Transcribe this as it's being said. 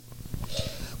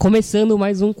Começando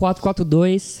mais um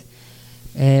 442.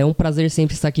 É um prazer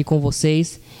sempre estar aqui com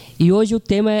vocês. E hoje o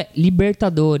tema é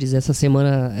Libertadores. Essa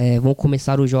semana vão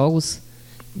começar os jogos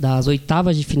das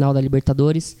oitavas de final da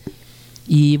Libertadores.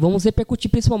 E vamos repercutir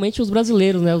principalmente os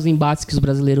brasileiros, né? Os embates que os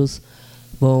brasileiros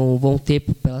vão ter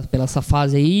pela essa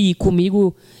fase aí. E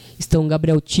comigo estão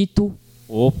Gabriel Tito.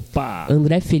 Opa!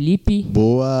 André Felipe.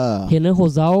 Boa! Renan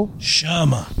Rosal.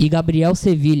 Chama! E Gabriel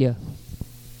Sevilha,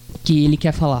 que ele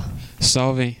quer falar.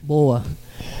 Salve! Boa!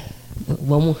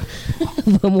 Vamos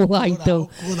lá então.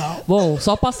 Bom,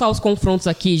 só passar os confrontos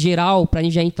aqui geral pra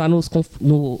gente já entrar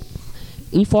no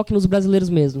enfoque nos brasileiros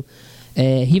mesmo.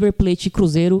 River Plate e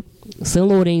Cruzeiro, São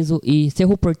Lourenço e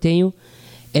Cerro Porteño,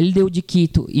 LDU de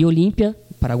Quito e Olímpia,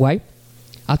 Paraguai,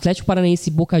 Atlético Paranaense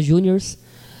e Boca Juniors,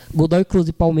 Godoy Cruz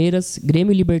e Palmeiras,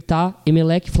 Grêmio e Libertad,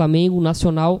 Emelec, Flamengo,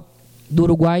 Nacional do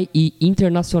Uruguai e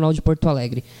Internacional de Porto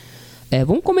Alegre.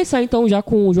 Vamos começar então já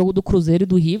com o jogo do Cruzeiro e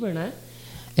do River, né?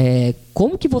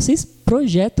 Como que vocês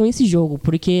projetam esse jogo?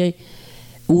 Porque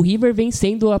o River vem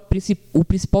sendo o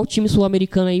principal time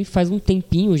sul-americano aí faz um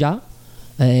tempinho já.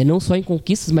 Não só em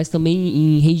conquistas, mas também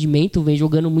em rendimento. Vem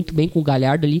jogando muito bem com o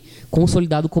Galhardo ali,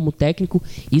 consolidado como técnico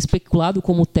e especulado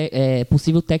como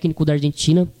possível técnico da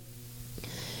Argentina.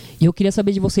 E eu queria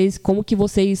saber de vocês como que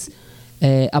vocês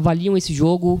avaliam esse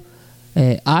jogo.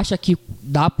 Acha que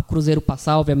dá para o Cruzeiro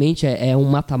passar? Obviamente é um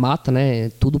mata-mata, né?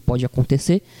 Tudo pode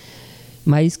acontecer.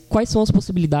 Mas quais são as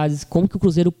possibilidades? Como que o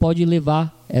Cruzeiro pode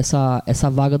levar essa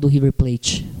vaga do River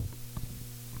Plate?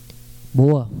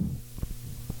 Boa.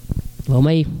 Vamos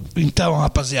aí. Então,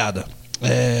 rapaziada,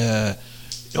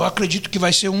 eu acredito que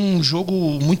vai ser um jogo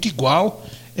muito igual.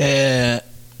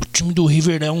 O time do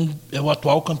River é o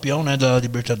atual campeão, né, da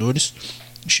Libertadores.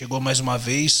 Chegou mais uma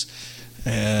vez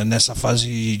nessa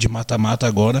fase de mata-mata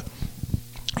agora.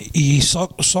 E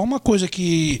só uma coisa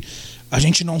que a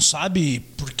gente não sabe,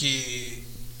 porque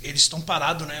eles estão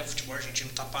parados, né? O futebol argentino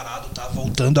está parado, está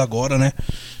voltando agora, né?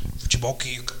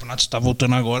 O campeonato está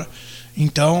voltando agora.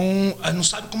 Então, não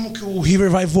sabe como que o River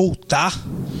vai voltar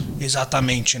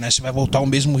exatamente, né? Se vai voltar o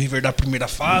mesmo River da primeira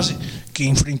fase, que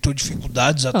enfrentou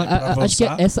dificuldades até para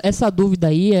avançar. Acho que essa dúvida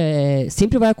aí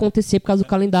sempre vai acontecer por causa do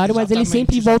calendário, mas eles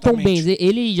sempre voltam bem.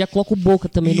 Ele já coloca o Boca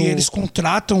também no... E eles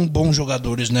contratam bons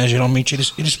jogadores, né? Geralmente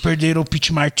eles perderam o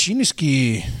Pete Martinez,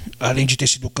 que além de ter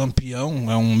sido campeão,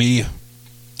 é um meia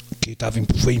que estava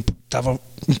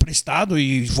emprestado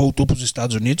e voltou para os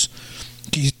Estados Unidos,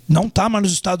 que não está mais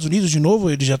nos Estados Unidos de novo,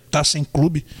 ele já está sem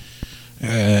clube.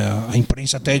 A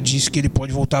imprensa até diz que ele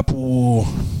pode voltar pro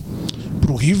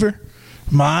River,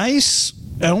 mas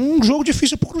é um jogo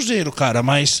difícil pro Cruzeiro, cara.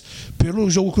 Mas pelo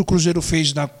jogo que o Cruzeiro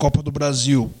fez na Copa do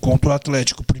Brasil contra o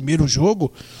Atlético, o primeiro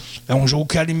jogo, é um jogo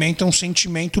que alimenta um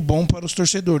sentimento bom para os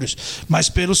torcedores. Mas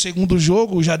pelo segundo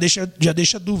jogo já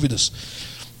deixa dúvidas.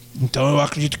 Então eu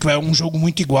acredito que vai ser um jogo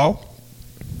muito igual.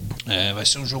 Vai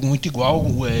ser um jogo muito igual,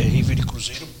 River e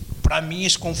Cruzeiro. Para mim,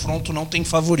 esse confronto não tem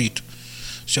favorito.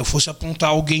 Se eu fosse apontar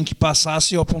alguém que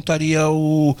passasse, eu apontaria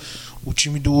o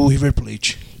time do River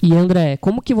Plate. E André,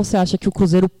 como que você acha que o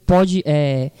Cruzeiro pode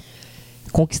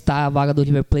conquistar a vaga do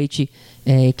River Plate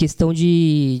em questão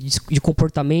de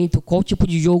comportamento? Qual tipo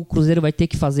de jogo o Cruzeiro vai ter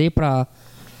que fazer para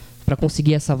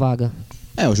conseguir essa vaga?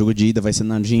 O jogo de ida vai ser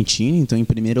na Argentina, então em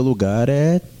primeiro lugar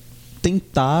é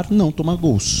tentar não tomar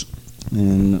gols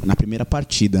na primeira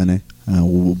partida, né?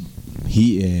 O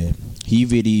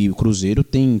River e o Cruzeiro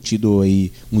têm tido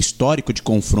aí um histórico de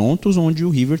confrontos onde o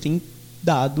River tem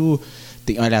dado...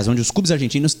 aliás, onde os clubes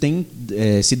argentinos têm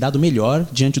se dado melhor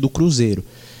diante do Cruzeiro.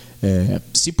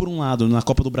 Se por um lado, na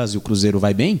Copa do Brasil, o Cruzeiro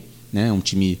vai bem, né, um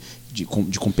time de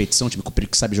competição, um time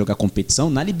que sabe jogar competição,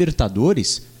 na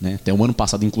Libertadores, né, até o ano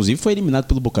passado, inclusive, foi eliminado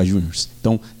pelo Boca Juniors.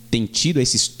 Então, tem tido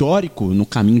esse histórico no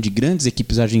caminho de grandes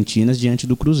equipes argentinas diante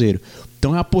do Cruzeiro.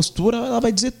 Então, a postura ela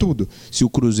vai dizer tudo. Se o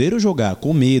Cruzeiro jogar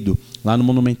com medo lá no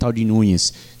Monumental de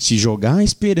Núñez, se jogar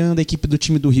esperando a equipe do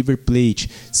time do River Plate,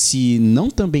 se não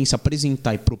também se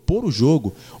apresentar e propor o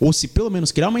jogo, ou se pelo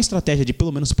menos criar uma estratégia de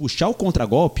pelo menos puxar o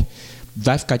contragolpe,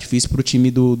 vai ficar difícil para o time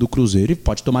do Cruzeiro e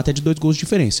pode tomar até de 2 gols de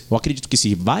diferença. Eu acredito que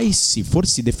se for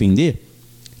se defender,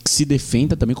 que se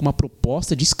defenda também com uma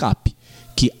proposta de escape.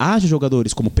 Que haja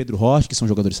jogadores como Pedro Rocha, que são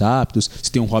jogadores rápidos. Você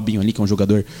tem um Robinho ali, que é um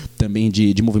jogador também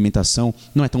de movimentação.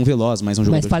 Não é tão veloz, mas é um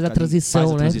jogador... Mas faz a transição,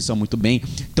 faz a transição muito bem.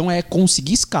 Então é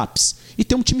conseguir escapes. E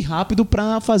ter um time rápido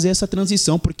para fazer essa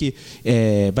transição, porque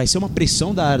vai ser uma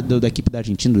pressão da equipe da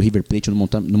Argentina, do River Plate,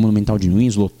 no Monumental de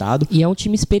Núñez, lotado. E é um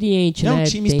time experiente, né? É um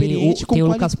time experiente. Tem o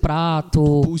Lucas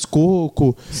Prato. O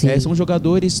Escoco. São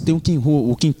jogadores... Tem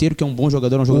o Quinteiro, que é um bom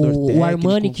jogador, um jogador técnico. O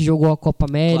Armani, que jogou a Copa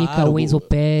América. Claro, o Enzo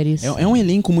Pérez. É um elenco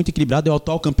elenco muito equilibrado, é o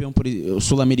atual campeão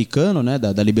sul-americano, né,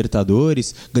 da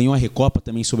Libertadores, ganhou a Recopa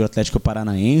também sobre o Atlético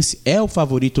Paranaense, é o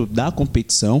favorito da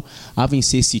competição a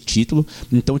vencer esse título.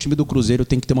 Então o time do Cruzeiro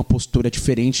tem que ter uma postura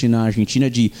diferente na Argentina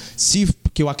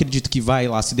porque eu acredito que vai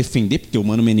lá se defender, porque o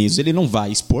Mano Menezes ele não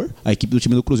vai expor a equipe do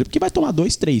time do Cruzeiro, porque vai tomar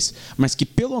 2-3, mas que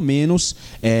pelo menos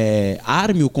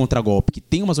arme o contragolpe, que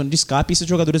tem uma zona de escape, e esses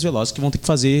jogadores velozes que vão ter que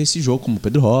fazer esse jogo, como o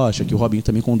Pedro Rocha, que o Robinho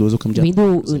também conduz o campo de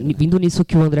ataque. Vindo nisso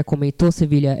que o André comentou,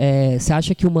 Sevilha, você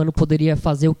acha que o Mano poderia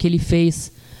fazer o que ele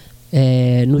fez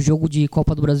no jogo de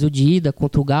Copa do Brasil de ida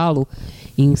contra o Galo,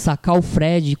 em sacar o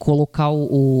Fred e colocar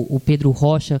o Pedro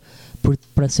Rocha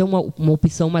para ser uma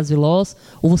opção mais veloz?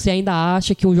 Ou você ainda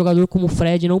acha que um jogador como o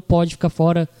Fred não pode ficar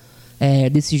fora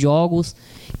desses jogos,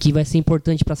 que vai ser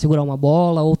importante para segurar uma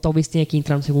bola, ou talvez tenha que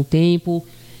entrar no segundo tempo?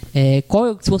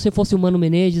 Se você fosse o Mano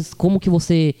Menezes, como que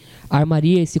você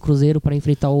armaria esse Cruzeiro para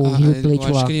enfrentar o River Plate lá?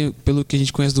 Eu acho que pelo que a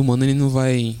gente conhece do Mano, ele não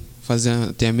vai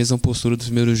ter a mesma postura do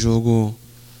primeiro jogo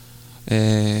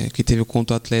que teve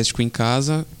contra o Atlético em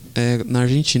casa na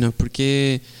Argentina,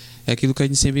 porque é aquilo que a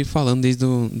gente sempre vem falando desde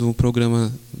do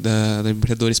programa da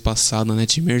Libertadores passado, né?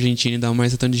 Time argentino, ainda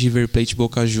mais tratando de River Plate,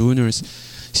 Boca Juniors,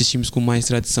 esses times com mais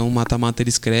tradição, mata-mata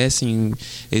eles crescem,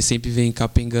 eles sempre vêm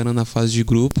capengando na fase de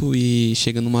grupo e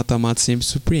chegando no mata-mata sempre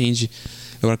surpreende.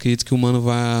 Eu acredito que o Mano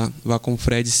vá com o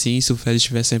Fred, sim, se o Fred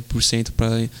estiver 100%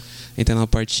 para entrar na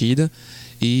partida.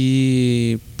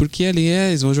 E porque ali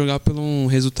eles vão jogar por um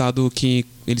resultado que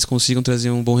eles consigam trazer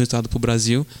um bom resultado para o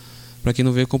Brasil, para que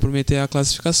não venha comprometer a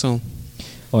classificação.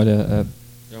 Olha,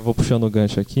 eu vou puxando o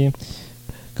gancho aqui.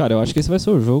 Cara, eu acho que esse vai ser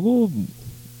o jogo,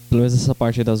 pelo menos essa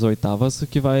parte das oitavas,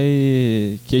 que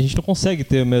a gente não consegue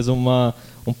ter mesmo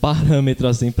um parâmetro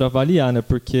assim para avaliar, né?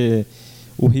 Porque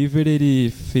o River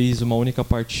ele fez uma única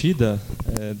partida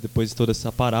depois de toda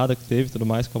essa parada que teve, tudo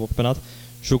mais, acabou o campeonato.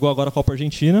 Jogou agora a Copa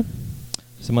Argentina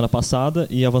semana passada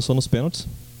e avançou nos pênaltis.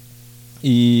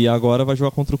 E agora vai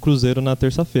jogar contra o Cruzeiro na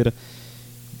terça-feira.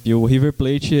 E o River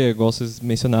Plate, igual vocês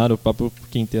mencionaram, o próprio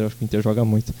Quinteiro, acho que o Quinteiro joga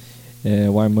muito.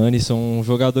 O Armani são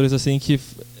jogadores assim que,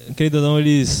 querido ou não,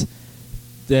 eles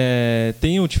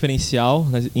têm um diferencial,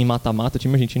 né, em mata-mata. O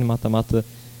time argentino em mata-mata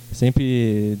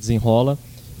sempre desenrola.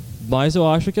 Mas eu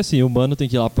acho que assim, o Mano tem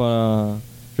que ir lá para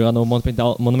jogar no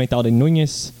Monumental de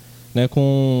Núñez, né,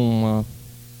 com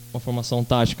uma formação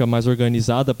tática mais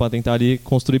organizada para tentar ali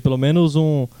construir pelo menos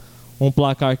um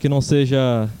placar que não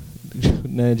seja,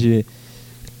 né, de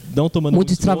não tomando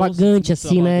muito extravagante, gols,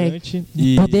 assim, extravagante, né?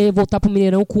 E poder voltar pro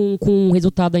Mineirão com um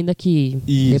resultado ainda que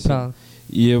dê pra...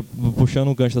 E eu, puxando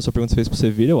o gancho da sua pergunta que você fez pro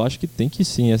Sevilha, eu acho que tem que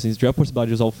sim, assim, se tiver a possibilidade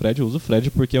de usar o Fred, eu uso o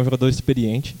Fred porque é um jogador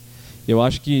experiente. Eu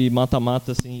acho que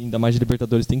mata-mata, assim, ainda mais de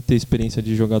Libertadores, tem que ter experiência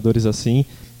de jogadores assim,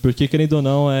 porque, querendo ou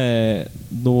não,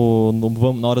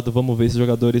 na hora do vamos ver, esses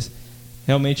jogadores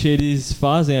realmente eles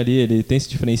fazem ali, ele tem esse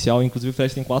diferencial. Inclusive o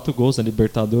Fred tem 4 gols na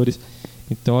Libertadores,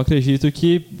 então eu acredito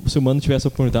que se o Mano tiver essa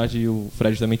oportunidade e o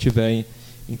Fred também tiver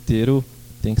inteiro,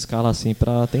 tem que escalar assim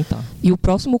para tentar. E o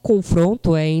próximo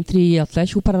confronto é entre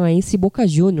Atlético Paranaense e Boca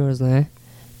Juniors, né?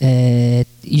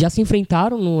 E já se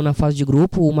enfrentaram na fase de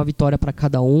grupo, uma vitória para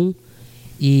cada um.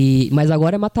 Mas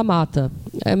agora é mata-mata.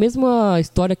 É a mesma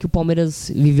história que o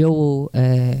Palmeiras viveu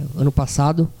ano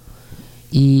passado.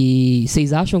 E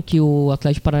vocês acham que o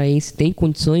Atlético Paranaense tem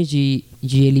condições de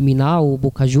eliminar o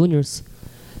Boca Juniors?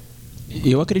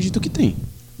 Eu acredito que tem.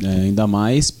 Ainda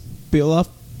mais pela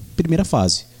primeira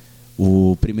fase.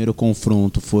 O primeiro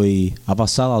confronto foi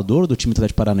avassalador do time do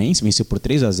Atlético Paranaense, venceu por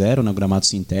 3-0 no gramado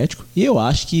sintético. E eu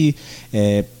acho que,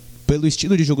 pelo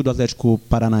estilo de jogo do Atlético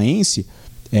Paranaense,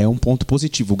 é um ponto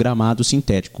positivo, o gramado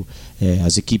sintético.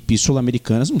 As equipes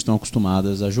sul-americanas não estão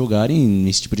acostumadas a jogarem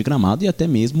nesse tipo de gramado, e até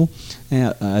mesmo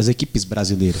as equipes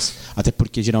brasileiras. Até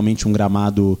porque geralmente um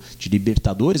gramado de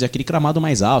Libertadores é aquele gramado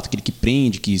mais alto, aquele que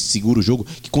prende, que segura o jogo,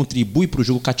 que contribui para o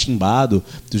jogo catimbado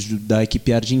da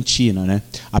equipe argentina, né?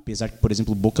 Apesar que, por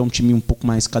exemplo, o Boca é um time um pouco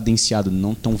mais cadenciado,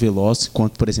 não tão veloz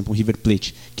quanto, por exemplo, o River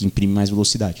Plate, que imprime mais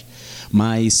velocidade.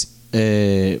 Mas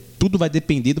tudo vai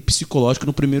depender do psicológico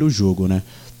no primeiro jogo, né?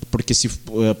 Porque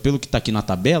pelo que está aqui na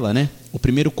tabela, né, o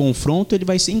primeiro confronto ele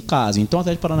vai ser em casa. Então o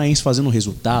Atlético Paranaense fazendo o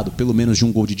resultado, pelo menos de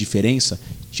um gol de diferença,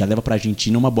 já leva para a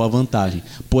Argentina uma boa vantagem.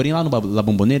 Porém, lá no La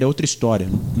Bombonera é outra história.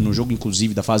 No jogo,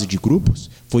 inclusive, da fase de grupos,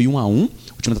 foi 1-1.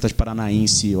 O time do Atlético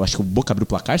Paranaense, eu acho que o Boca abriu o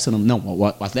placar,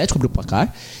 o Atlético abriu o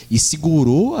placar e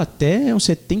segurou até uns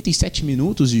 77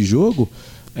 minutos de jogo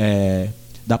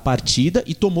da partida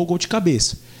e tomou gol de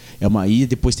cabeça. E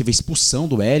depois teve a expulsão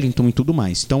do Wellington e tudo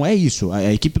mais. Então é isso.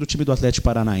 A equipe do time do Atlético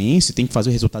Paranaense tem que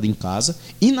fazer o resultado em casa.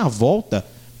 E na volta,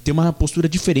 ter uma postura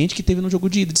diferente que teve no jogo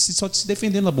de ida, só de se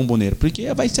defendendo na Bombonera,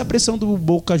 porque vai ser a pressão do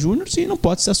Boca Juniors e não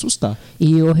pode se assustar.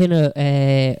 E o Renan,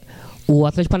 o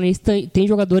Atlético Paranaense tem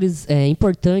jogadores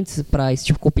importantes para esse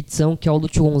tipo de competição, que é o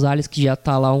Lúcio Gonzalez, que já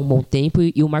está lá há um bom tempo,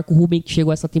 e o Marco Ruben, que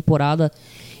chegou essa temporada,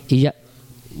 e já,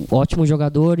 ótimo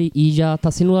jogador, e já está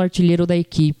sendo o artilheiro da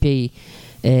equipe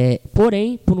aí.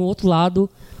 Porém, por um outro lado,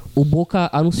 o Boca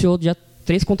anunciou já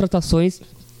 3 contratações,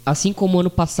 assim como ano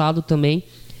passado também.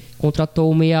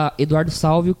 Contratou o meia Eduardo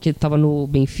Salvio, que estava no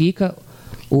Benfica,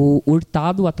 o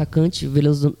Hurtado, atacante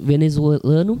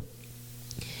venezuelano,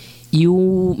 e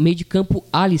o meio de campo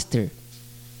Alister.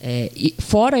 E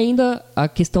fora ainda a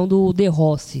questão do De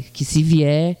Rossi, que se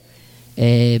vier,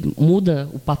 muda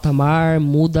o patamar,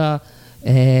 muda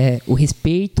o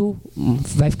respeito,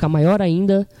 vai ficar maior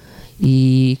ainda.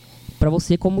 E para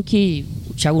você, como que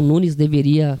o Thiago Nunes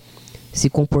deveria se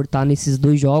comportar nesses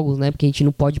 2 jogos, né? Porque a gente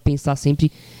não pode pensar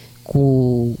sempre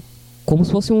como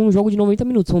se fosse um jogo de 90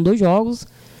 minutos. São 2 jogos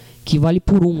que vale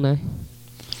por 1, né?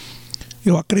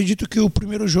 Eu acredito que o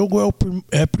primeiro jogo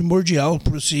é primordial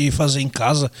para se fazer em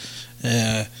casa.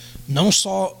 Não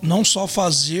só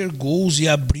fazer gols e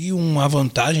abrir uma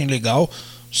vantagem legal,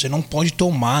 você não pode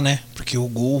tomar, né? Porque o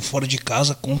gol fora de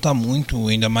casa conta muito,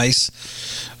 ainda mais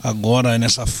agora,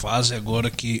 nessa fase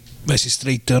agora que vai se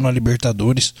estreitando a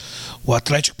Libertadores. O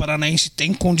Atlético Paranaense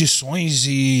tem condições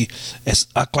e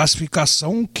a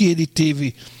classificação que ele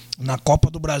teve na Copa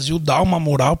do Brasil dá uma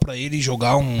moral para ele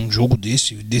jogar um jogo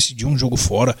decidir um jogo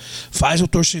fora, faz o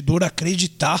torcedor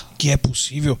acreditar que é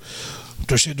possível. O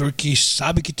torcedor que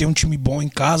sabe que tem um time bom em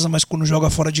casa, mas quando joga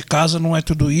fora de casa não é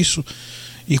tudo isso.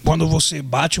 E quando você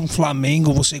bate um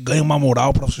Flamengo, você ganha uma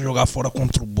moral para você jogar fora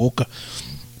contra o Boca.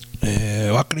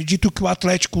 Eu acredito que o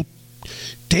Atlético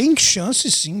tem chance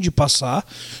sim de passar,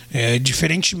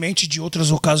 diferentemente de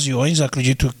outras ocasiões.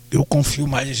 Eu confio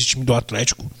mais nesse time do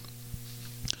Atlético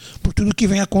por tudo que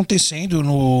vem acontecendo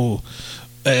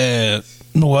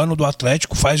no ano do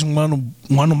Atlético. Faz um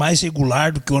ano mais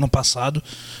regular do que o ano passado.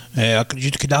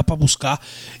 Acredito que dá para buscar,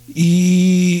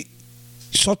 e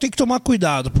só tem que tomar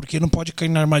cuidado, porque não pode cair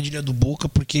na armadilha do Boca,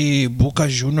 porque Boca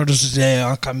Juniors é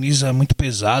uma camisa muito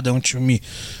pesada, é um time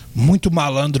muito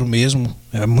malandro mesmo,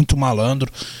 é muito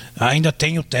malandro. Ainda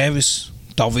tem o Tevez,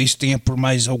 talvez tenha por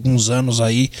mais alguns anos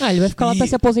aí. Ele vai ficar lá até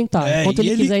se aposentar. Enquanto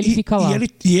ele quiser, ele fica lá.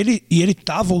 E ele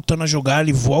tá voltando a jogar,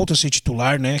 ele volta a ser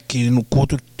titular, né? Que com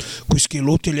o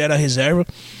Esqueloto ele era reserva.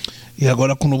 E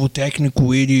agora com o novo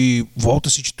técnico ele volta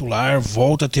a ser titular,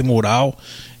 volta a ter moral.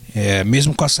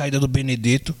 Mesmo com a saída do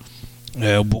Benedetto,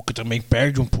 o Boca também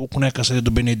perde um pouco, né, com a saída do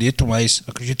Benedetto, mas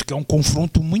acredito que é um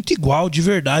confronto muito igual, de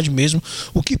verdade mesmo.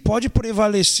 O que pode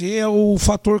prevalecer é o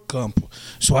fator campo.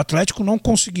 Se o Atlético não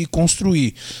conseguir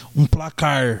construir um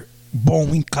placar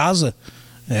bom em casa,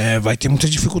 vai ter muita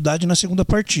dificuldade na segunda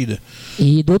partida.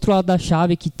 E do outro lado da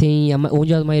chave, que tem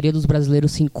onde a maioria dos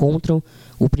brasileiros se encontram,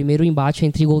 o primeiro embate é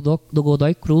entre do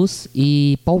Godoy Cruz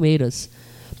e Palmeiras.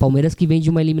 Palmeiras que vem de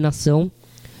uma eliminação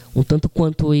um tanto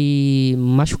quanto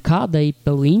machucada aí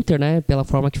pelo Inter, né? Pela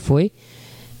forma que foi.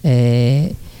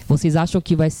 Vocês acham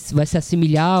que vai se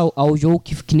assimilar ao jogo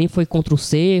que nem foi contra o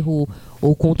Cerro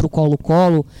ou contra o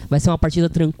Colo-Colo? Vai ser uma partida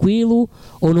tranquilo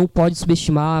ou não pode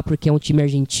subestimar porque é um time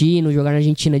argentino, jogar na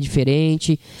Argentina é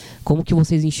diferente? Como que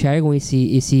vocês enxergam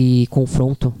esse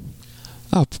confronto?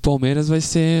 O Palmeiras vai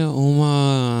ser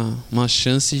uma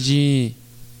chance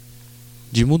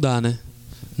de mudar, né?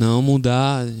 Não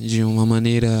mudar de uma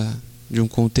maneira, de um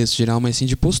contexto geral, mas sim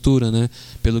de postura, né?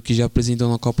 Pelo que já apresentou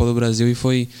na Copa do Brasil e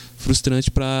foi frustrante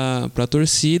para a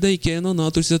torcida, e querendo ou não,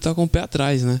 a torcida está com o pé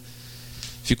atrás, né?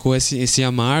 Ficou esse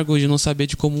amargo de não saber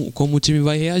de como o time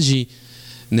vai reagir,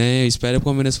 né? Eu espero que o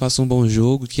Palmeiras faça um bom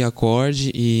jogo, que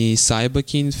acorde e saiba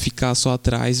que ficar só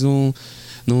atrás não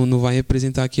vai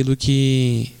representar aquilo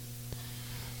que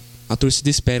a torcida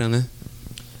espera, né?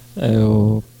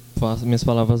 Minhas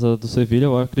palavras do Sevilha,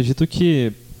 eu acredito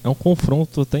que é um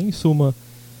confronto até em suma.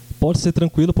 Pode ser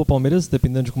tranquilo para o Palmeiras,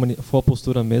 dependendo de como for a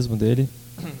postura mesmo dele.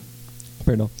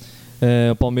 Perdão.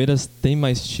 O Palmeiras tem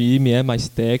mais time, é mais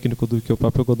técnico do que o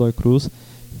próprio Godoy Cruz.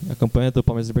 A campanha do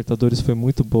Palmeiras Libertadores foi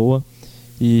muito boa.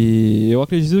 E eu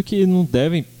acredito que não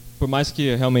devem, por mais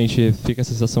que realmente fique a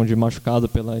sensação de machucado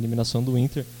pela eliminação do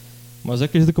Inter, mas eu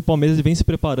acredito que o Palmeiras vem se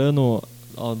preparando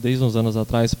desde uns anos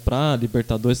atrás para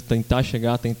Libertadores, tentar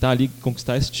ali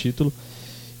conquistar esse título,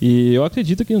 e eu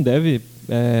acredito que não deve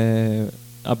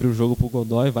abrir o jogo pro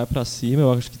Godoy, vai para cima.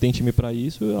 Eu acho que tem time para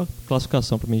isso, e a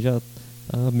classificação para mim já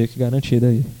tá meio que garantida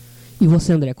aí. E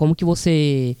você, André, como que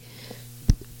você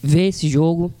vê esse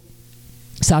jogo?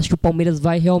 Você acha que o Palmeiras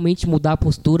vai realmente mudar a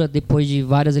postura depois de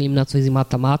várias eliminações em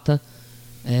mata-mata?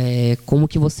 Como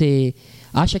que você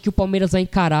acha que o Palmeiras vai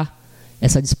encarar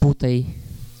essa disputa aí?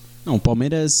 Não, o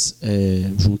Palmeiras,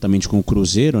 juntamente com o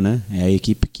Cruzeiro, né, é a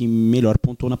equipe que melhor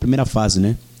pontuou na primeira fase,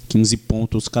 né? 15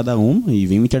 pontos cada uma, e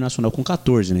vem o Internacional com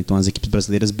 14, né? Então as equipes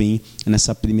brasileiras bem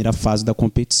nessa primeira fase da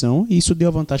competição, e isso deu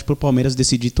a vantagem para o Palmeiras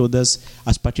decidir todas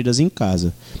as partidas em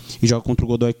casa. E joga contra o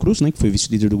Godoy Cruz, né, que foi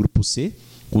vice-líder do grupo C,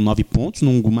 com 9 pontos,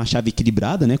 numa chave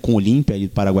equilibrada, né, com o Olímpia do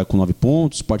Paraguai com 9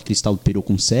 pontos, Sport Cristal do Peru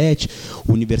com 7,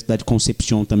 Universidade de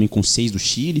Concepción também com 6 do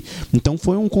Chile. Então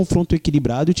foi um confronto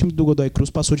equilibrado e o time do Godoy Cruz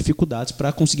passou dificuldades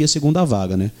para conseguir a segunda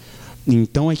vaga, né?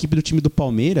 Então a equipe do time do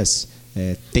Palmeiras,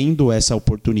 tendo essa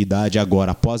oportunidade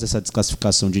agora, após essa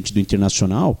desclassificação diante do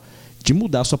Internacional, de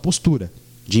mudar sua postura,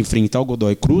 de enfrentar o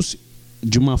Godoy Cruz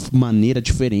de uma maneira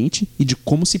diferente e de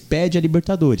como se pede a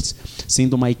Libertadores,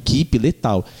 sendo uma equipe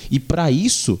letal. E para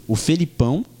isso, o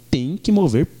Felipão tem que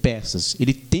mover peças.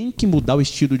 Ele tem que mudar o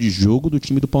estilo de jogo do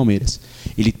time do Palmeiras.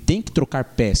 Ele tem que trocar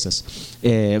peças.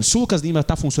 Se o Lucas Lima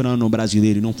está funcionando no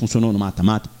Brasileiro e não funcionou no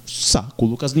mata-mata, saca o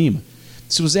Lucas Lima.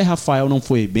 Se o Zé Rafael não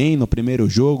foi bem no primeiro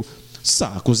jogo,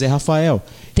 saca o Zé Rafael.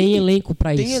 Tem elenco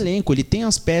para isso. Tem elenco, ele tem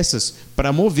as peças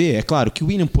para mover. É claro que o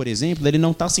William, por exemplo, ele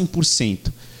não está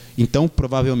 100%. Então,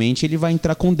 provavelmente, ele vai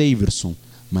entrar com o Daverson.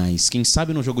 Mas, quem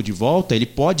sabe, no jogo de volta, ele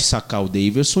pode sacar o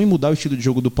Daverson e mudar o estilo de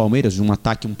jogo do Palmeiras, de um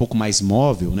ataque um pouco mais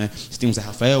móvel, né? Você tem o Zé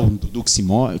Rafael, um Dudu que se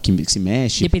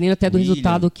mexe. Dependendo até do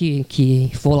resultado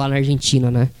que for lá na Argentina,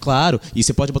 né? Claro, e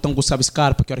você pode botar um Gustavo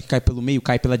Scarpa, que a hora que cai pelo meio,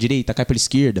 cai pela direita, cai pela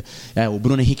esquerda. O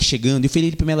Bruno Henrique chegando e o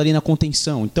Felipe Melo ali na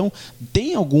contenção. Então,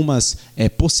 tem algumas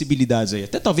possibilidades aí.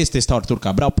 Até talvez testar o Arthur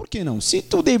Cabral, por que não? Se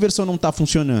o Daverson não está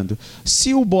funcionando,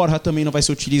 se o Borja também não vai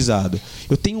ser utilizado,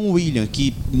 eu tenho um William,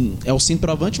 que é o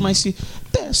centroavante, mas se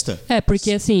testa.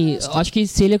 Porque assim, eu acho que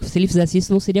se ele fizesse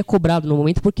isso, não seria cobrado no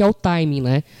momento, porque é o timing,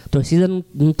 né? A torcida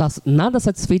não tá nada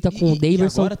satisfeita com o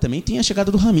Daverson. E agora também tem a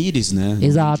chegada do Ramírez, né?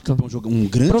 Exato. Um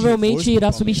grande provavelmente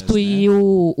irá substituir, né?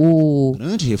 o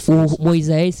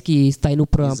Moisés, que está indo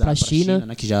para a China.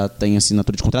 Né? Que já tem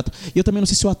assinatura de contrato. E eu também não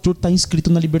sei se o Arthur está inscrito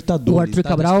na Libertadores. O Arthur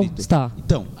Cabral está.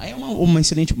 Então, aí é uma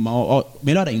excelente...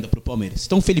 melhor ainda para o Palmeiras.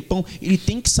 Então o Felipão, ele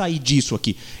tem que sair disso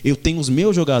aqui. Eu tenho os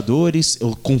meus jogadores,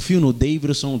 eu confio no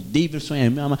Daverson, o Daverson é a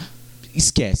mesma...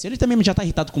 Esquece. Ele também já está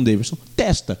irritado com o Daverson.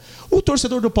 Testa. O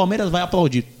torcedor do Palmeiras vai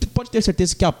aplaudir. Pode ter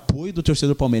certeza que apoio do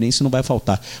torcedor palmeirense não vai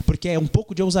faltar. Porque é um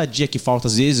pouco de ousadia que falta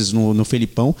às vezes no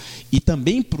Felipão e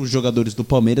também para os jogadores do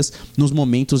Palmeiras nos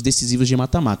momentos decisivos de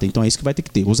mata-mata. Então é isso que vai ter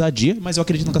que ter. Ousadia, mas eu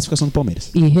acredito na classificação do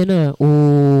Palmeiras. E Renan,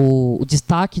 o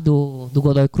destaque do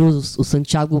Godoy Cruz, o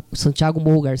Santiago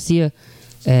Morro Garcia,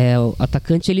 o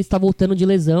atacante, ele está voltando de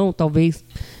lesão. Talvez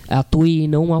atue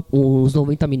não os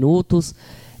 90 minutos.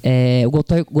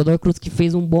 O Godoy Cruz, que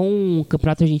fez um bom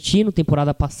campeonato argentino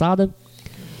temporada passada,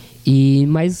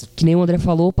 mas que nem o André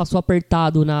falou, passou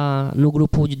apertado no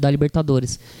grupo da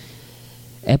Libertadores.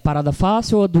 É parada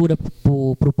fácil ou dura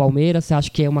pro Palmeiras? Você acha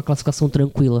que é uma classificação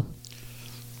tranquila?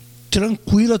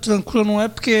 Tranquila não é,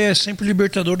 porque é sempre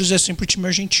Libertadores, é sempre time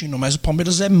argentino, mas o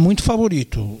Palmeiras é muito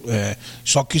favorito.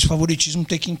 Só que esse favoritismo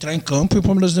tem que entrar em campo e o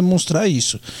Palmeiras demonstrar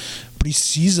isso.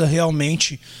 Precisa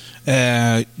realmente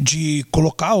de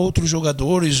colocar outros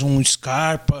jogadores, um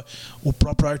Scarpa, o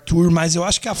próprio Arthur, mas eu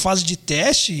acho que a fase de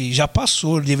teste já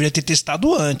passou, ele deveria ter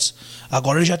testado antes.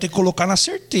 Agora ele já tem que colocar na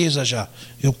certeza já.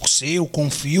 Eu sei, eu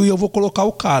confio e eu vou colocar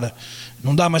o cara.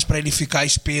 Não dá mais para ele ficar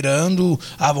esperando,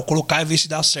 vou colocar e ver se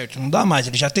dá certo. Não dá mais,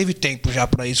 ele já teve tempo já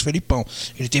para isso, Felipão.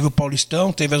 Ele teve o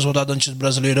Paulistão, teve as rodadas antes do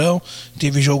Brasileirão,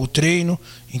 teve jogo treino.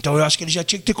 Então eu acho que ele já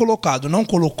tinha que ter colocado. Não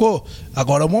colocou,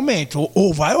 agora é o momento.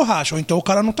 Ou vai ou racha, ou então o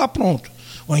cara não tá pronto.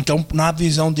 Ou então, na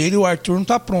visão dele, o Arthur não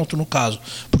tá pronto, no caso.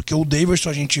 Porque o Daverson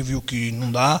a gente viu que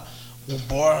não dá. O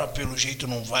Borja, pelo jeito,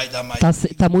 não vai dar mais.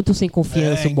 Tá muito sem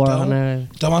confiança o Borja, né?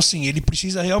 Então, assim, ele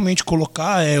precisa realmente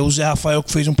colocar. O Zé Rafael,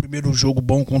 que fez um primeiro jogo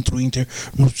bom contra o Inter,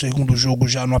 no segundo jogo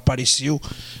já não apareceu.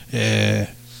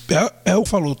 O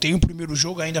falou, tem o primeiro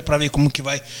jogo ainda para ver como que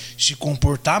vai se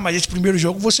comportar, mas esse primeiro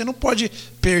jogo você não pode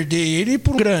perder ele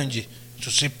por um grande.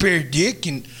 Se você perder,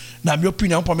 que na minha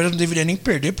opinião o Palmeiras não deveria nem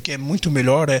perder, porque é muito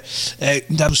melhor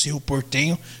dar o Cerro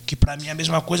Porteño, que para mim é a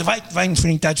mesma coisa. Vai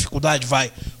enfrentar dificuldade?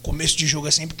 Vai. Começo de jogo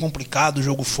é sempre complicado,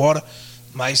 jogo fora,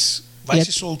 mas vai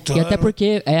se soltando. E até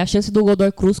porque é a chance do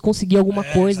Godoy Cruz conseguir alguma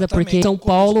coisa, porque São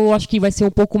Paulo acho que vai ser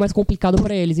um pouco mais complicado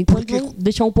para eles. Então eles vão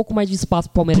deixar um pouco mais de espaço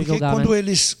pro Palmeiras jogar, né? Porque quando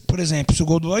eles, por exemplo, se o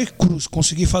Godoy Cruz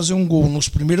conseguir fazer um gol nos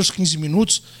primeiros 15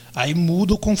 minutos, aí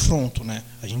muda o confronto, né?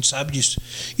 A gente sabe disso.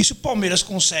 E se o Palmeiras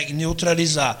consegue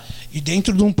neutralizar e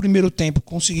dentro de um primeiro tempo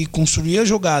conseguir construir a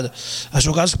jogada, as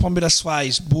jogadas que o Palmeiras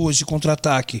faz, boas de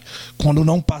contra-ataque, quando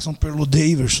não passam pelo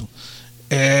Daverson,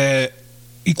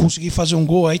 e conseguir fazer um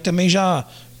gol, aí também já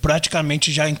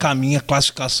praticamente já encaminha a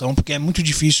classificação, porque é muito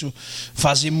difícil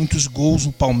fazer muitos gols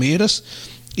no Palmeiras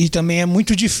e também é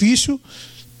muito difícil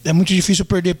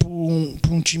perder para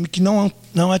um time que não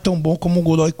é tão bom como o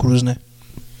Godoy Cruz, né?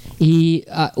 E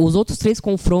os outros 3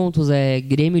 confrontos é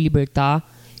Grêmio e Libertad,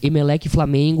 Emelec e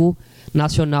Flamengo,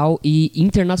 Nacional e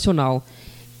Internacional.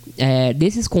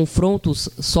 Desses confrontos,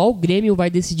 só o Grêmio vai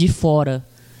decidir fora.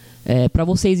 Para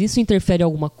vocês, isso interfere em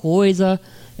alguma coisa?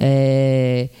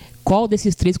 Qual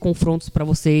desses 3 confrontos para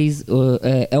vocês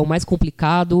é o mais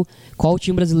complicado? Qual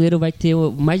time brasileiro vai ter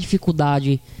mais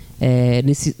dificuldade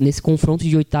nesse confronto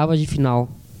de oitavas de final?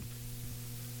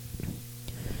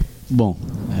 Bom,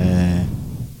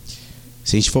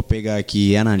 se a gente for pegar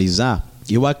aqui e analisar,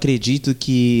 eu acredito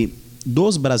que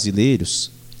dos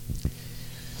brasileiros,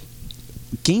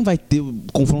 quem vai ter o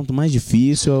confronto mais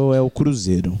difícil é o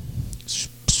Cruzeiro.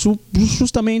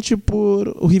 Justamente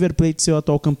por o River Plate ser o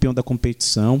atual campeão da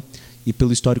competição e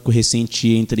pelo histórico recente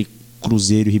entre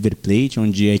Cruzeiro e River Plate,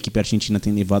 onde a equipe argentina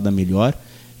tem levado a melhor,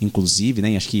 inclusive,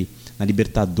 né? Acho que na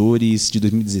Libertadores de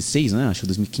 2016, né? Acho que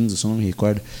 2015, se eu não me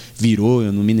recordo, virou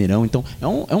no Mineirão. Então,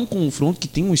 é um confronto que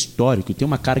tem um histórico, que tem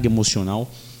uma carga emocional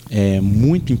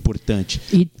muito importante.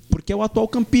 Porque é o atual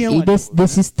campeão. E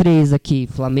desses 3 aqui,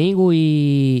 Flamengo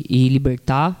e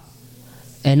Libertad...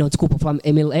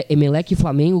 Emelec e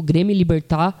Flamengo, Grêmio e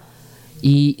Libertad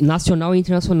e Nacional e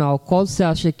Internacional. Qual você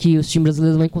acha que os times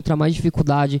brasileiros vão encontrar mais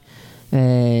dificuldade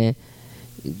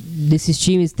desses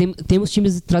times? Temos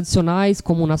times tradicionais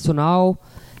como o Nacional.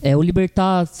 O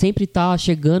Libertad sempre está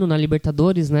chegando na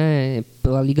Libertadores, né?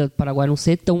 Pela Liga do Paraguai não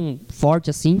ser tão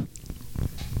forte assim.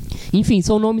 Enfim,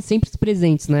 são nomes sempre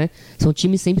presentes, né? São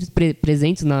times sempre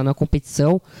presentes na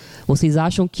competição. Vocês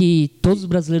acham que todos os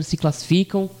brasileiros se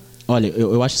classificam? Olha,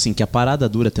 eu acho assim que a parada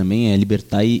dura também é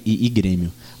Libertad e Grêmio.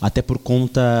 Até por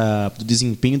conta do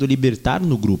desempenho do Libertad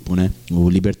no grupo, né? O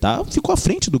Libertad ficou à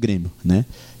frente do Grêmio, né?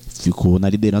 Ficou na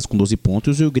liderança com 12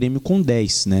 pontos e o Grêmio com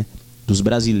 10, né? Dos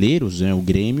brasileiros, né? O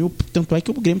Grêmio... Tanto é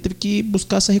que o Grêmio teve que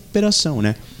buscar essa recuperação,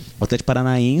 né? O Atlético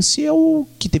Paranaense é o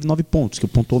que teve 9 pontos, que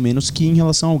pontuou menos que em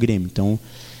relação ao Grêmio. Então...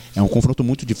 é um confronto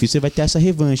muito difícil e vai ter essa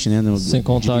revanche, né? Sem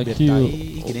contar que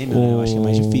e Grêmio, né? Eu acho que é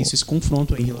mais difícil esse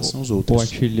confronto em relação aos outros. O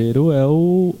artilheiro é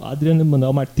o Adriano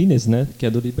Manuel Martínez, né? Que é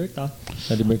do Libertad.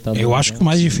 Eu acho que o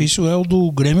mais difícil é o do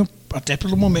Grêmio, até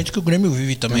pelo momento que o Grêmio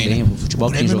vive também, né? O futebol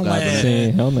o que tem jogado, né?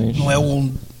 Sim, realmente. Não é o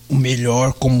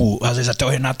melhor, como às vezes até o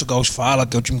Renato Gaúcho fala,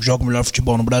 que é o time que joga o melhor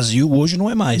futebol no Brasil, hoje não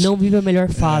é mais. Não vive a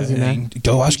melhor fase, né?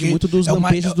 Então eu acho que muito dos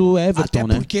lampejos do Everton, até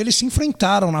né? porque eles se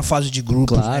enfrentaram na fase de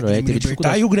grupos, claro, né? teve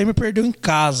dificuldade. E o Grêmio perdeu em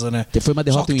casa, né? Foi uma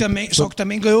derrota só que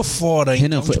também ganhou fora.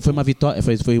 Renan, então,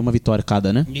 foi uma vitória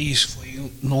cada, né? Isso,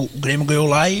 o Grêmio ganhou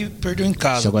lá e perdeu em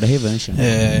casa. Isso agora é revanche.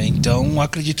 Então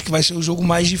acredito que vai ser o jogo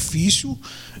mais difícil.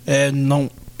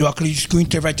 Eu acredito que o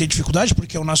Inter vai ter dificuldade,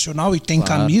 porque é o Nacional e tem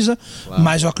camisa,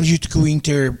 mas eu acredito que o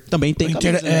Inter também tem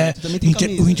camisa.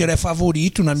 O Inter é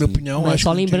favorito, na minha opinião. Mas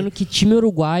só lembrando que time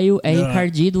uruguaio é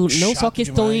encardido não só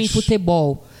questão em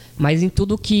futebol, mas em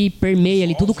tudo que permeia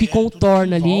ali, tudo que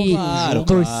contorna ali,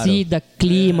 torcida,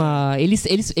 clima.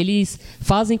 Eles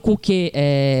fazem com que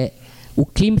o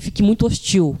clima fique muito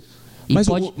hostil.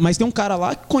 Mas tem um cara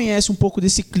lá que conhece um pouco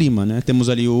desse clima, né? Temos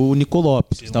ali o Nico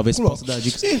Lopes, que talvez possa dar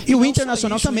dicas. E o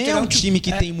Internacional também é um time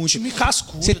que tem muito. Time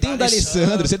cascudo. Você tem um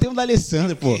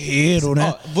D'Alessandro, pô. Guerreiro,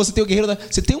 né? Você tem o Guerreiro.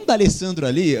 Você tem um D'Alessandro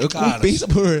ali, compensa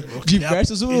por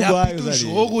diversos uruguaios ali.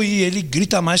 Jogo e ele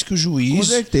grita mais que o juiz. Com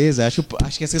certeza. Acho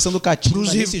que a questão do Catinho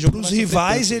pros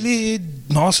rivais, ele,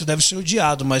 nossa, deve ser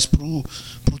odiado, mas pro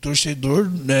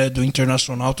torcedor, né, do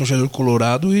Internacional, torcedor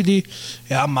colorado, ele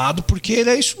é amado porque ele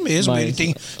é isso mesmo. Ele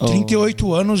tem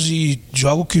 38 anos e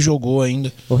joga o que jogou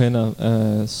ainda. Ô Renan,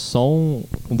 só um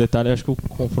detalhe, acho que o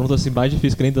confronto assim, mais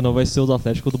difícil que ainda não vai ser o do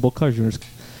Atlético do Boca Juniors.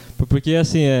 Porque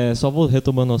assim, só vou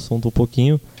retomando o assunto um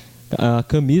pouquinho, a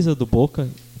camisa do Boca,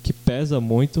 que pesa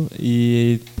muito,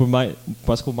 e por mais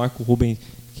que o Marco Ruben,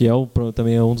 que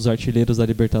também é um dos artilheiros da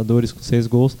Libertadores, com 6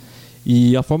 gols,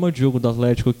 e a forma de jogo do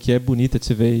Atlético, que é bonita de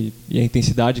se ver, e a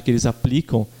intensidade que eles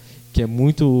aplicam, que é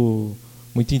muito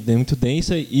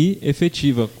densa e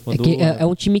efetiva. É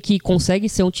um time que consegue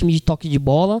ser um time de toque de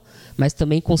bola, mas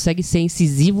também consegue ser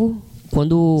incisivo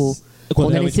quando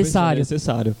é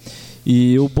necessário.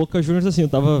 E o Boca Juniors, assim, eu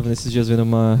estava nesses dias vendo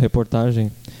uma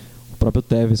reportagem, o próprio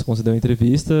Tevez concedeu uma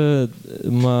entrevista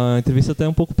até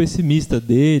um pouco pessimista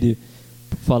dele,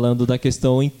 falando da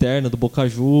questão interna do Boca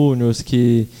Juniors,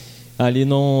 que ali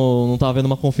não estava havendo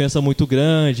uma confiança muito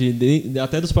grande,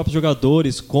 até dos próprios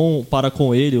jogadores para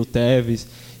com ele, o Tevez,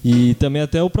 e também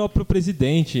até o próprio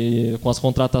presidente, com as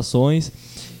contratações.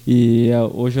 E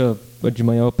hoje de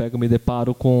manhã me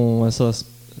deparo com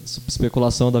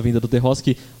especulação da vinda do De Rossi,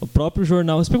 que o próprio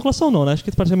jornal... Especulação não, né? Acho que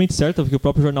é praticamente certo, porque o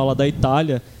próprio jornal lá da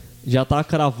Itália já está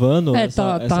cravando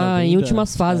essa tá em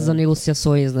últimas fases as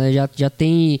negociações, né? Já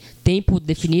tem tempo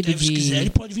definido Se quiser, ele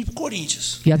pode vir pro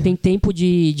Corinthians. Já tem tempo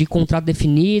de contrato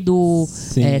definido,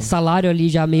 salário ali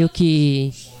já meio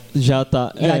que... Já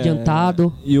tá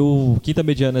adiantado. E quem tá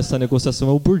mediando essa negociação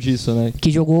é o Burdisso, né?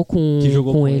 Que jogou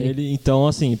com ele. Então,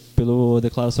 assim, pela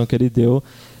declaração que ele deu,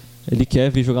 ele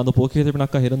quer vir jogar no Boca e terminar a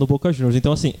carreira no Boca Juniors.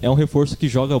 Então, assim, é um reforço que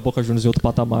joga o Boca Juniors em outro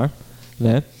patamar,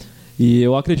 né? E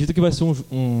eu acredito que vai ser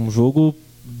um jogo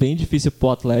bem difícil pro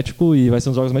Atlético e vai ser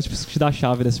um dos jogos mais difíceis da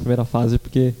chave dessa primeira fase,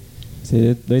 porque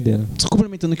ser doideira. Só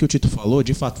complementando o que o Tito falou,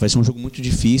 de fato, vai ser um jogo muito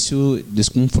difícil desse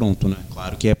confronto, né?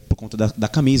 Claro que é por conta da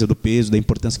camisa, do peso, da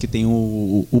importância que tem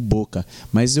o Boca.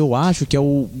 Mas eu acho que é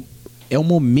o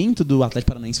momento do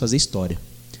Atlético Paranaense fazer história.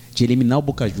 De eliminar o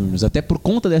Boca Juniors, até por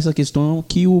conta dessa questão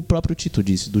que o próprio Tito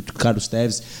disse, do Carlos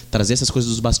Tevez, trazer essas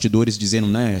coisas dos bastidores, dizendo,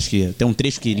 né, acho que tem um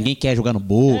trecho que ninguém quer jogar no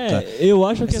Boca. Eu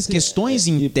acho que essas questões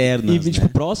internas, tipo,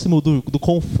 próximo do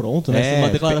confronto, né, uma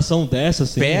declaração dessa,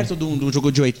 assim, perto do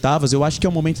jogo de oitavas, eu acho que é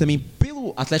o momento também,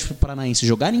 pelo Atlético Paranaense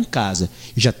jogar em casa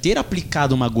e já ter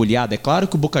aplicado uma goleada. É claro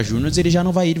que o Boca Juniors ele já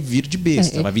não vai vir de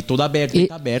besta, vai vir todo aberto, ele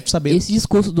tá aberto, sabendo. Esse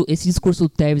discurso do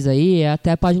Tevez aí é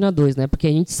até a página 2, né, porque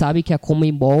a gente sabe que a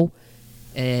Conmebol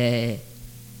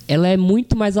ela é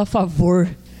muito mais a favor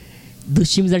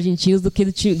dos times argentinos do que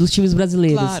dos times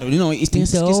brasileiros. Claro, não, e tem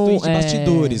essas questões de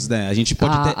bastidores, né? A gente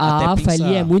pode até a AFA pensar...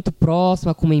 ali é muito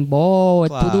próxima, a Conmebol,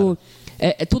 claro.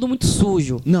 É tudo muito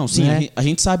sujo. Não, sim, né? a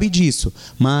gente sabe disso.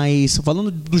 Mas, falando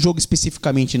do jogo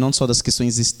especificamente, não só das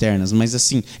questões externas, mas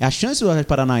assim, é a chance do Atlético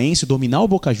Paranaense dominar o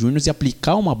Boca Juniors e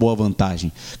aplicar uma boa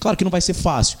vantagem. Claro que não vai ser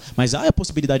fácil, mas há a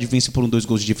possibilidade de vencer por 2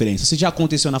 gols de diferença. Se já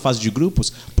aconteceu na fase de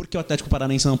grupos, por que o Atlético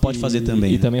Paranaense não pode fazer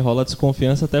também? E também rola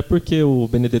desconfiança, até porque o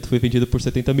Benedetto foi vendido por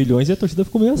 70 milhões e a torcida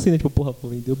ficou meio assim, né? Tipo, porra,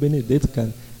 vendeu o Benedetto,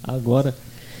 cara. Agora,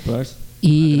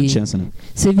 e chance, né?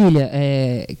 Sevilha,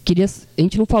 a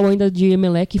gente não falou ainda de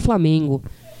Emelec e Flamengo.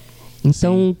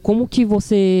 Então, como que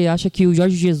você acha que o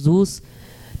Jorge Jesus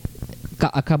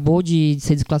acabou de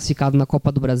ser desclassificado na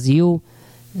Copa do Brasil?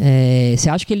 Você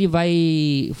acha que ele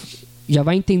já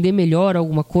vai entender melhor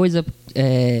alguma coisa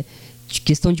de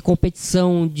questão de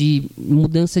competição, de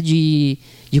mudança de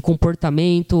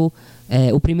comportamento?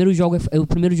 O primeiro jogo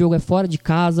é fora de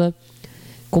casa.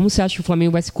 Como você acha que o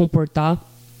Flamengo vai se comportar?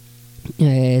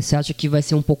 Você acha que vai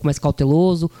ser um pouco mais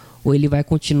cauteloso ou ele vai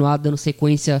continuar dando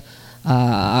sequência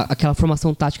àquela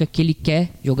formação tática que ele quer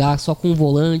jogar só com um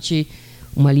volante,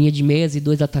 uma linha de meias e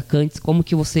 2 atacantes? Como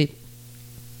que você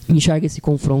enxerga esse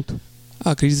confronto?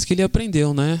 Acredito que ele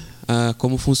aprendeu, né?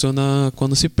 Como funciona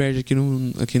quando se perde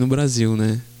aqui no Brasil,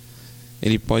 né?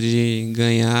 Ele pode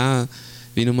ganhar,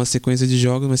 vir numa sequência de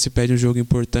jogos, mas se perde um jogo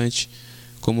importante,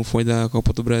 como foi da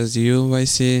Copa do Brasil, vai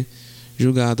ser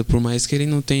julgado, por mais que ele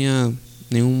não tenha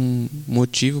nenhum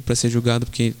motivo para ser julgado,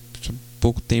 porque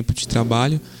pouco tempo de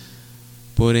trabalho.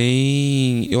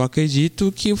 Porém, eu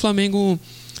acredito que o Flamengo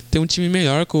tem um time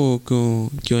melhor que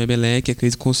o Emelec,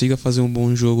 acredito que consiga fazer um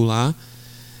bom jogo lá,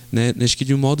 né? Acho que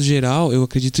de um modo geral, eu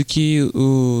acredito que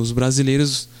os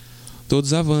brasileiros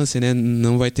todos avancem, né?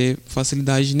 Não vai ter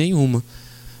facilidade nenhuma,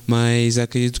 mas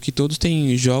acredito que todos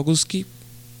têm jogos que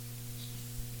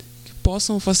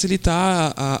possam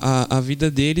facilitar a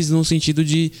vida deles, no sentido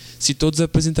de, se todos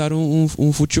apresentaram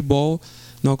um futebol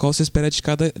no qual se espera de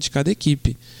cada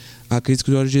equipe. Acredito que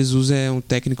o Jorge Jesus é um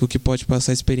técnico que pode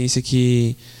passar a experiência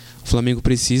que o Flamengo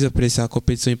precisa para essa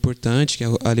competição importante, que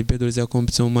a Libertadores é a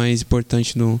competição mais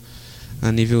importante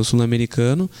a nível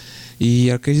sul-americano,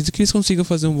 e acredito que eles consigam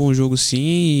fazer um bom jogo,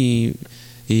 sim,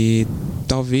 e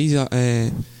talvez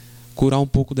curar um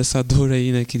pouco dessa dor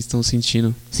aí, né, que eles estão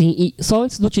sentindo. Sim, e só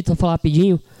antes do Tito falar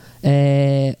rapidinho,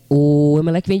 o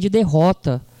Emelec vem de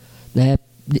derrota, né?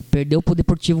 Perdeu pro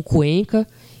Deportivo Cuenca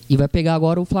e vai pegar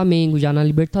agora o Flamengo já na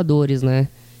Libertadores, né?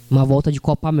 Uma volta de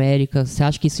Copa América. Você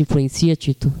acha que isso influencia,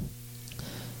 Tito?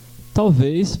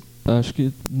 Talvez, acho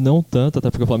que não tanto,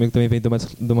 até porque o Flamengo também vem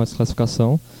de uma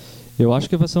desclassificação. Eu acho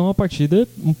que vai ser uma partida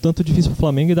um tanto difícil para o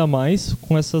Flamengo, ainda mais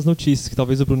com essas notícias, que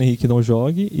talvez o Bruno Henrique não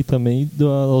jogue e também da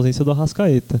ausência do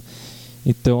Arrascaeta.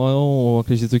 Então eu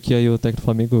acredito que aí o técnico do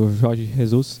Flamengo, Jorge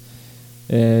Jesus,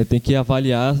 tem que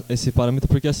avaliar esse parâmetro,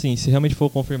 porque assim, se realmente for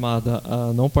confirmada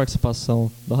a não participação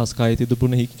do Arrascaeta e do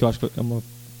Bruno Henrique, que eu acho que é um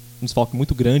desfalque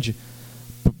muito grande,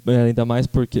 ainda mais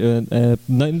porque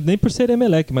nem por ser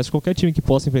Emelec, mas qualquer time que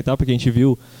possa enfrentar, porque a gente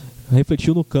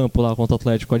refletiu no campo lá contra o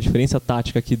Atlético a diferença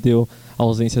tática que deu a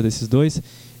ausência desses dois.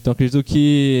 Então acredito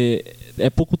que é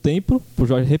pouco tempo para o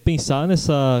Jorge repensar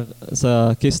nessa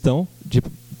questão de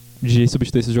de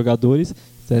substituir esses jogadores,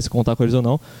 se contar com eles ou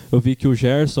não. Eu vi que o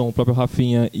Gerson, o próprio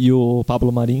Rafinha e o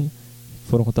Pablo Marim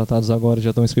foram contratados agora,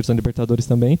 já estão inscritos na Libertadores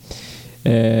também.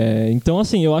 Então,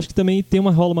 assim, eu acho que também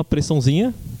rola uma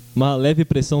pressãozinha, uma leve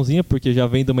pressãozinha, porque já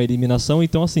vem de uma eliminação.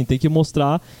 Então, assim, tem que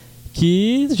mostrar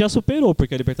que já superou,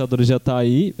 porque a Libertadores já está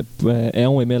aí, é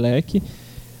um Emelec.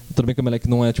 Tudo bem que o Emelec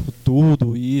não é tipo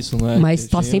tudo isso, não é? Mas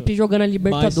está sempre jogando a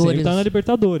Libertadores. Mas sempre tá na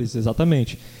Libertadores,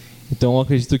 exatamente. Então eu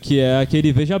acredito que é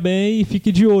aquele veja bem e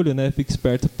fique de olho, né? Fique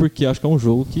esperto, porque acho que é um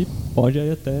jogo que pode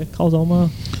aí até causar uma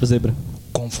zebra.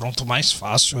 O confronto mais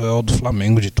fácil é o do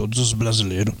Flamengo, de todos os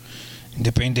brasileiros.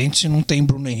 Independente se não tem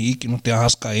Bruno Henrique, não tem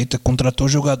Arrascaeta, contratou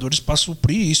jogadores para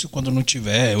suprir isso quando não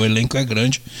tiver. O elenco é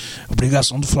grande. A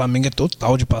obrigação do Flamengo é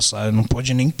total de passar. Não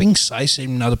pode nem pensar em ser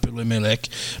eliminado pelo Emelec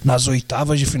nas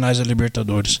oitavas de finais da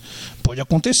Libertadores. Pode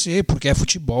acontecer, porque é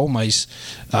futebol, mas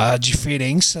a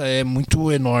diferença é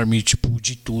muito enorme, tipo,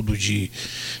 de tudo, de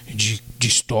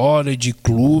história, de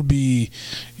clube,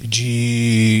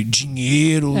 de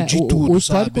dinheiro, de tudo. O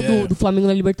histórico do Flamengo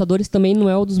na Libertadores também não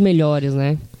é o dos melhores,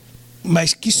 né?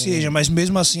 Mas que seja, mas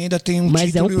mesmo assim ainda tem um mas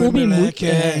título. É um clube e o muito,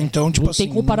 Emelec então, tipo não assim,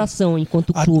 tem comparação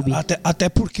enquanto clube. Até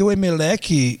porque o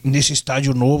Emelec, nesse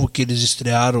estádio novo que eles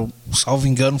estrearam, salvo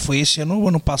engano, foi esse ano ou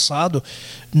ano passado,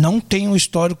 não tem um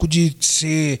histórico de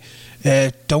ser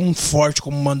tão forte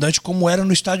como mandante como era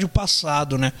no estádio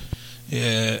passado, né?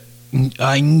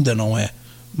 Ainda não é.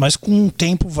 Mas com o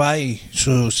tempo vai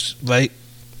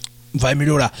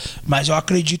melhorar. Mas eu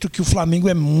acredito que o Flamengo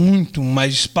é muito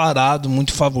mais disparado,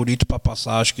 muito favorito para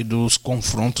passar. Acho que dos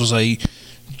confrontos aí,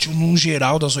 no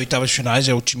geral das oitavas de finais,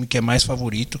 é o time que é mais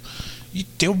favorito e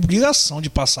tem obrigação de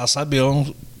passar, sabe?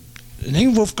 Eu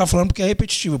nem vou ficar falando porque é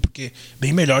repetitivo, porque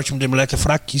bem melhor, o time do Emelec é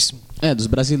fraquíssimo. Dos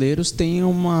brasileiros tem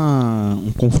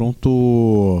um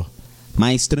confronto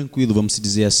mais tranquilo, vamos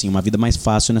dizer assim, uma vida mais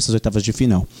fácil nessas oitavas de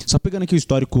final. Só pegando aqui o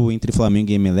histórico entre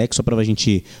Flamengo e Emelec, só para a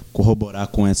gente corroborar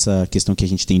com essa questão que a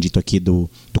gente tem dito aqui do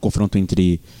confronto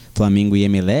entre Flamengo e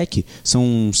Emelec,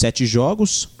 são 7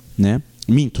 jogos, né?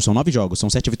 Minto, são 9 jogos, são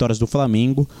 7 vitórias do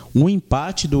Flamengo, um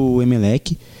empate do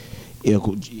Emelec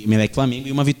Flamengo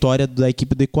e uma vitória da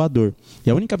equipe do Equador. E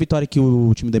a única vitória que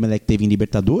o time do Emelec teve em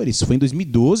Libertadores foi em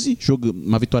 2012,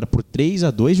 uma vitória por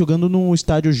 3-2, jogando no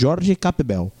estádio Jorge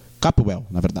Capwell,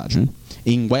 na verdade, né?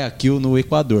 Em Guayaquil, no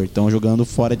Equador. Então, jogando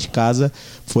fora de casa,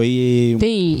 foi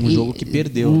um jogo que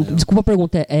perdeu. Né? Desculpa a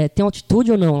pergunta, tem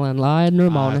altitude ou não? Lá é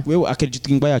normal, né? Eu acredito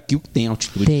que em Guayaquil tem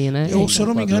altitude. Tem, né? Se eu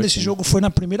não me engano, esse jogo foi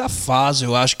na primeira fase.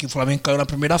 Eu acho que o Flamengo caiu na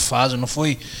primeira fase, não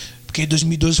foi? Porque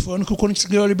 2012 foi o ano que o Corinthians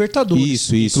ganhou a Libertadores.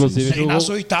 Isso. Inclusive, E nas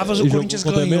oitavas o Corinthians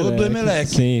ganhou do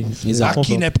Emelec. Sim, exato.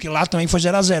 Aqui, né? Porque lá também foi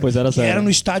 0-0. Foi 0-0. Que era no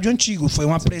estádio antigo. Foi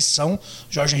uma pressão.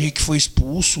 Jorge Henrique foi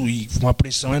expulso e foi uma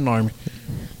pressão enorme.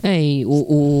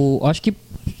 Acho que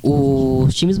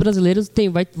os times brasileiros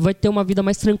vai ter uma vida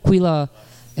mais tranquila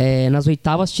nas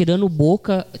oitavas, tirando o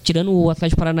Boca, tirando o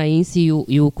Atlético Paranaense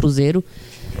e o Cruzeiro.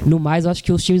 No mais, eu acho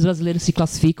que os times brasileiros se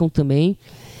classificam também.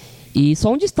 E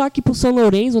só um destaque pro São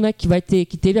Lourenço, né?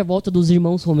 Que teve a volta dos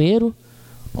irmãos Romero.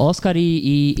 Oscar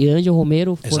e Ângel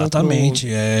Romero foram Exatamente,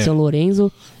 pro São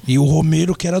Lourenço. E o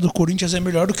Romero, que era do Corinthians, é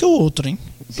melhor do que o outro, hein?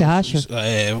 Você acha?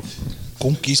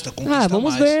 Conquista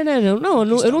vamos mais. ver, né?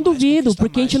 Eu não duvido,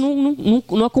 porque a gente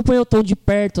não acompanhou tão de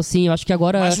perto, assim. Eu acho que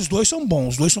agora... Mas os dois são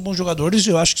bons jogadores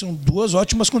e eu acho que são 2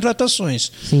 ótimas contratações.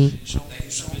 Sim.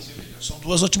 São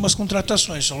 2 ótimas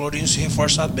contratações. São Lourenço se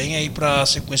reforça bem aí para a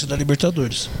sequência da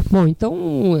Libertadores. Bom,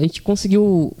 então a gente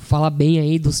conseguiu falar bem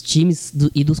aí dos times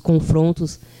e dos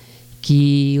confrontos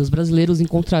que os brasileiros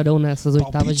encontrarão nessas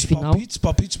oitavas de final.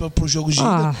 Palpites para o jogo de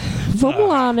ida. Vamos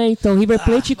lá, né? Então, River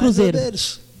Plate e Cruzeiro.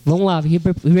 Vamos lá,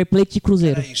 River Plate e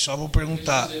Cruzeiro. Peraí, só vou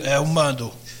perguntar. O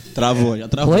mando. Já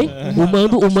travou. Oi?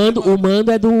 O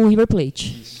mando é do River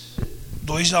Plate.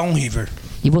 2-1 River.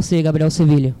 E você, Gabriel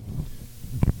Sevilha?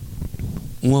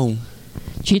 1-1.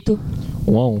 Tito?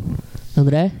 1-1.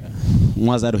 André?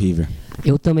 1-0 River.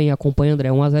 Eu também acompanho, André.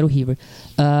 1-0 River.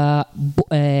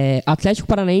 Atlético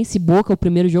Paranaense e Boca, o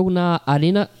primeiro jogo na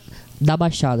Arena da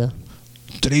Baixada.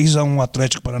 3-1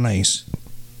 Atlético Paranaense.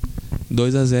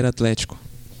 2-0 Atlético.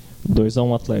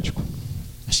 2-1 Atlético.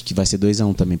 Acho que vai ser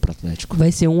 2-1 também pro Atlético.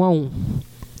 Vai ser 1-1.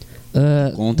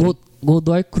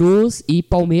 Godoy Cruz e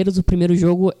Palmeiras, o primeiro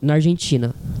jogo na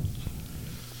Argentina.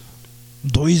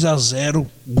 2-0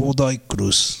 Godoy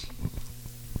Cruz.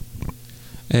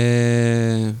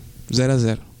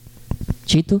 0-0.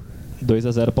 Tito?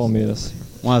 2-0 Palmeiras.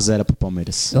 1-0 pro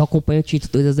Palmeiras. Eu acompanho o Tito,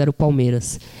 2-0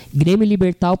 Palmeiras. Grêmio e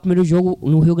Libertad, o primeiro jogo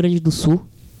no Rio Grande do Sul.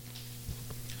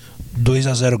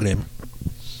 2-0 Grêmio.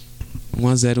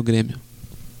 1-0 Grêmio.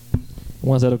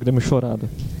 1-0 Grêmio chorado.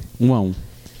 1-1.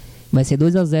 Vai ser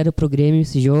 2-0 pro Grêmio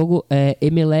esse jogo.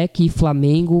 Emelec e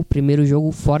Flamengo, primeiro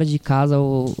jogo fora de casa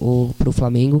pro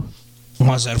Flamengo.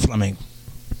 1-0 Flamengo.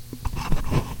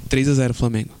 3-0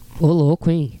 Flamengo. Ô, louco,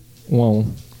 hein? 1-1.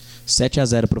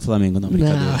 7-0 pro Flamengo, não,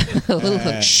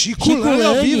 brincadeira. Chico Lang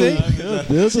ao vivo, hein? Meu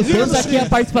Deus do céu. Temos aqui a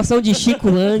participação de Chico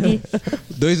Lang.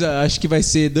 Acho que vai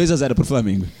ser 2-0 pro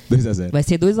Flamengo. 2-0. Vai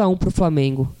ser 2-1 pro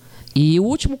Flamengo. E o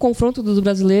último confronto dos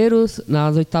brasileiros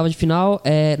nas oitavas de final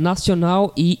é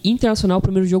Nacional e Internacional,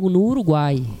 primeiro jogo no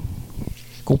Uruguai.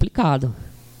 Complicado.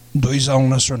 2-1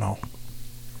 Nacional.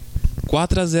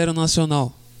 4-0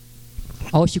 Nacional.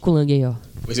 Olha o Chico Lang aí, ó.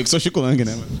 Pois eu que sou Chico Lang,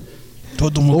 né, mano?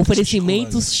 Todo mundo.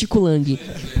 Oferecimentos Chico Lang.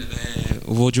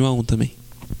 Eu vou de 1-1 também.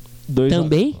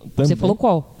 Também? Você falou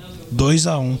qual?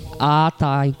 2-1. Ah,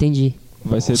 tá, entendi.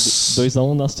 Vai ser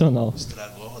 2-1 Nacional.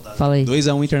 Fala aí.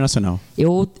 2-1 Internacional.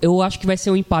 Eu acho que vai ser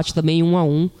um empate também,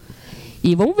 1-1.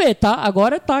 E vamos ver, tá?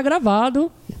 Agora tá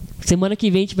gravado. Semana que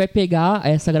vem a gente vai pegar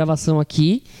essa gravação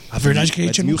aqui. A verdade é que a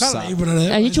gente nunca lembra,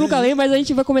 né? A gente nunca lembra, mas a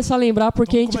gente vai começar a lembrar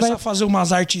porque Vamos a gente começar vai a fazer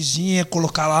umas artezinhas,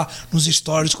 colocar lá nos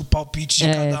stories com o palpite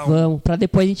de cada um. Vamos, pra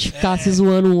depois a gente ficar se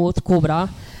zoando um outro,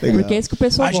 cobrar. Legal. Porque é isso que o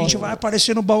pessoal A gosta. gente vai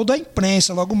aparecer no baú da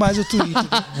imprensa, logo mais no Twitter.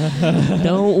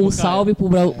 Então, um salve pro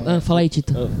Brasil. Fala aí,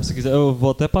 Tito. Se quiser, eu vou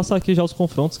até passar aqui já os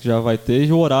confrontos, que já vai ter,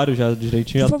 e o horário já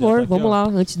direitinho. Por favor, tá aqui, vamos lá,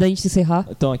 antes da gente encerrar.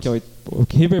 Então, aqui, ó, o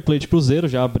River Plate Cruzeiro,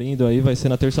 já abrindo aí, vai ser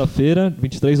na terça-feira,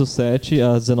 23/7,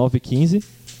 às 19h15.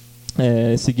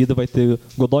 Em seguida vai ter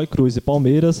Godoy Cruz e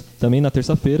Palmeiras, também na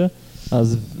terça-feira,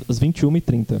 às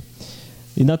 21h30.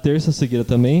 E na terça seguida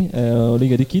também o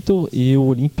Liga de Quito e o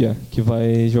Olímpia, que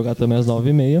vai jogar também às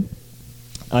 9h30.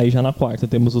 Aí já na quarta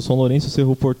temos o São Lourenço e o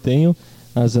Cerro Porteño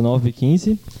às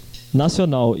 19h15.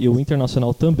 Nacional e o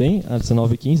Internacional também às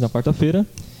 19h15 na quarta-feira.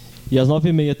 E às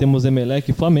 9h30 temos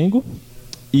Emelec e Flamengo.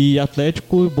 E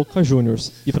Atlético e Boca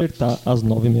Juniors. E para estar às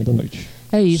 9h30 da noite.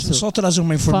 É isso. Só trazer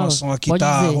uma informação Fala, aqui, pode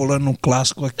tá dizer. rolando um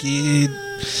clássico aqui.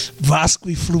 Vasco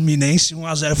e Fluminense,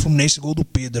 1-0 Fluminense, gol do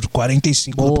Pedro,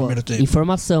 45 do Boa. primeiro tempo.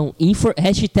 Informação.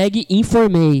 Hashtag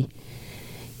informei.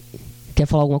 Quer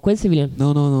falar alguma coisa, Sevilhano?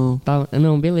 Não. Tá,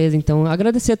 não, beleza. Então,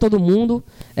 agradecer a todo mundo.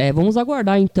 Vamos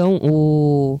aguardar, então,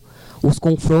 os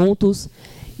confrontos.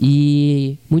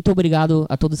 E muito obrigado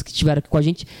a todos que estiveram aqui com a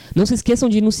gente. Não se esqueçam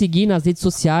de nos seguir nas redes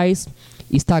sociais.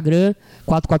 Instagram,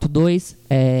 442,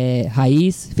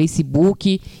 Raiz,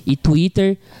 Facebook e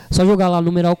Twitter. Só jogar lá,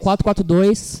 numeral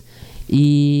 442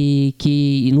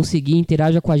 e nos seguir,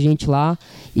 interaja com a gente lá.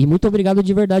 E muito obrigado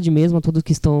de verdade mesmo a todos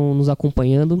que estão nos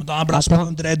acompanhando. Mandar um abraço pro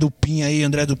André Dupin aí,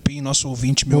 nosso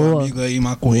ouvinte, meu Boa. amigo aí,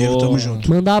 maconheiro, tamo junto.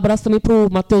 Mandar um abraço também pro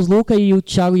Matheus Luca e o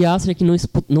Thiago Yasser, que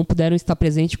não puderam estar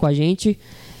presentes com a gente.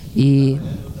 E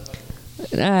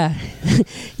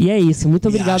é isso. Muito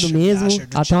obrigado mesmo.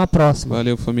 Até uma próxima.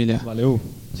 Valeu, família. Valeu!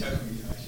 Thiago